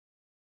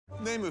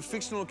Name a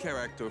fictional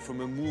character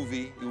from a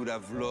movie you would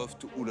have loved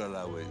to ooh la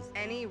la with.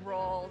 Any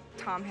role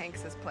Tom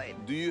Hanks has played.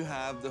 Do you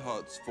have the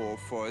hots for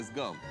Forrest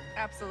Gump?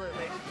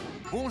 Absolutely.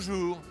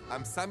 Bonjour,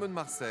 I'm Simon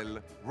Marcel,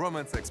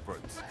 romance expert.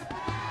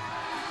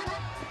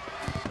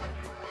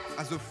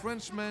 As a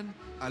Frenchman,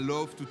 I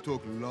love to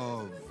talk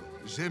love.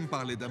 J'aime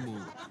parler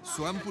d'amour.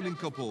 So I'm pulling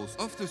couples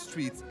off the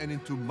streets and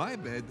into my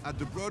bed at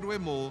the Broadway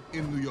Mall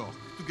in New York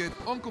to get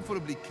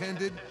uncomfortably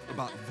candid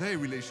about their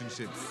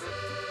relationships.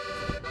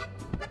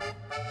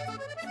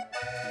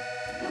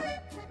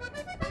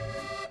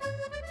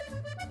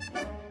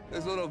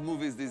 There's a lot of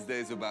movies these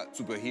days about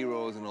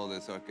superheroes and all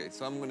this. Okay,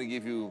 so I'm gonna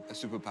give you a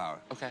superpower.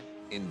 Okay.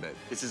 In bed.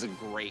 This is a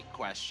great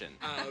question.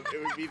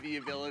 It would be the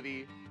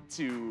ability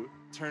to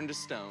turn to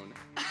stone.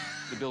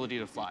 The ability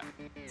to fly.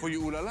 For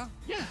you ooh la la?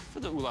 Yeah, for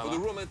the ooh la la. For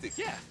the romantic?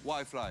 Yeah.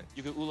 Why fly?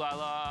 You can ooh la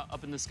la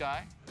up in the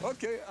sky.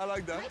 Okay, I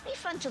like that. Might be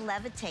fun to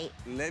levitate.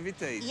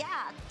 Levitate.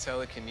 Yeah.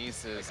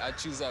 Telekinesis. I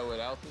choose that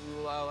without the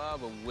ooh la la,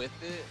 but with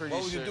it, pretty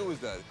What would sure, you do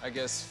with that? I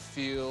guess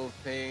feel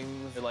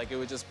things, like it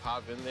would just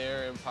pop in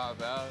there and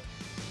pop out.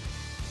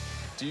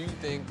 Do you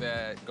think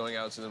that going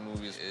out to the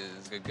movies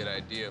is a good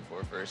idea for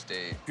a first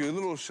date? If you're a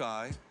little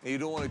shy and you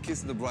don't want to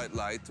kiss in the bright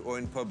light or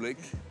in public,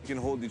 you can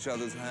hold each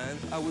other's hand,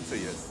 I would say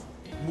yes.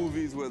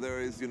 Movies where there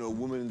is, you know, a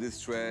woman in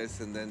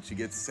distress and then she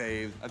gets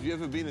saved. Have you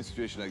ever been in a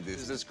situation like this?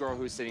 There's this girl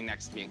who was sitting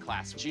next to me in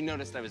class. She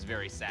noticed I was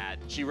very sad.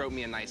 She wrote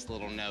me a nice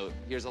little note.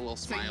 Here's a little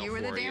smile for you. So you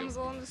were the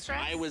damsel in distress?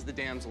 I was the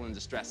damsel in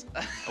distress.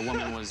 A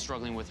woman was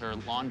struggling with her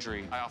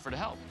laundry. I offered to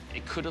help.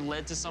 It could have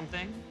led to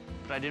something,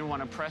 but I didn't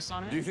want to press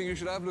on it. Do you think you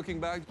should have, looking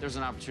back? There's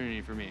an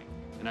opportunity for me,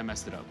 and I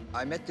messed it up.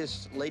 I met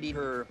this lady,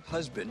 her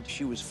husband.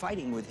 She was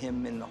fighting with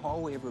him in the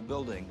hallway of her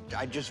building.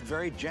 I just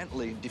very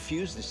gently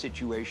diffused the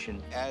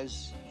situation.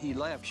 As he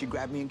left, she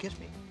grabbed me and kissed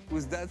me.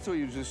 With that story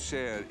you just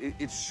shared,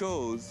 it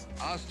shows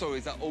our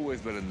stories are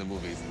always better than the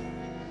movies.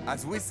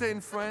 As we say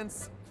in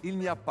France, il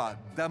n'y a pas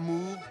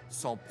d'amour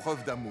sans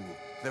preuve d'amour.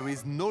 There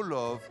is no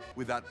love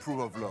without proof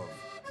of love.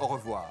 Au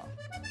revoir.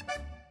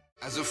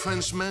 As a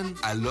Frenchman,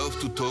 I love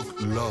to talk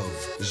love.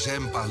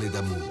 J'aime parler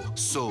d'amour.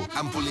 So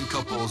I'm pulling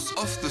couples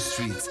off the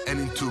streets and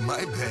into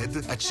my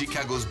bed at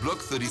Chicago's Block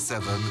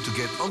 37 to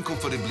get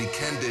uncomfortably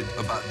candid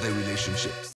about their relationships.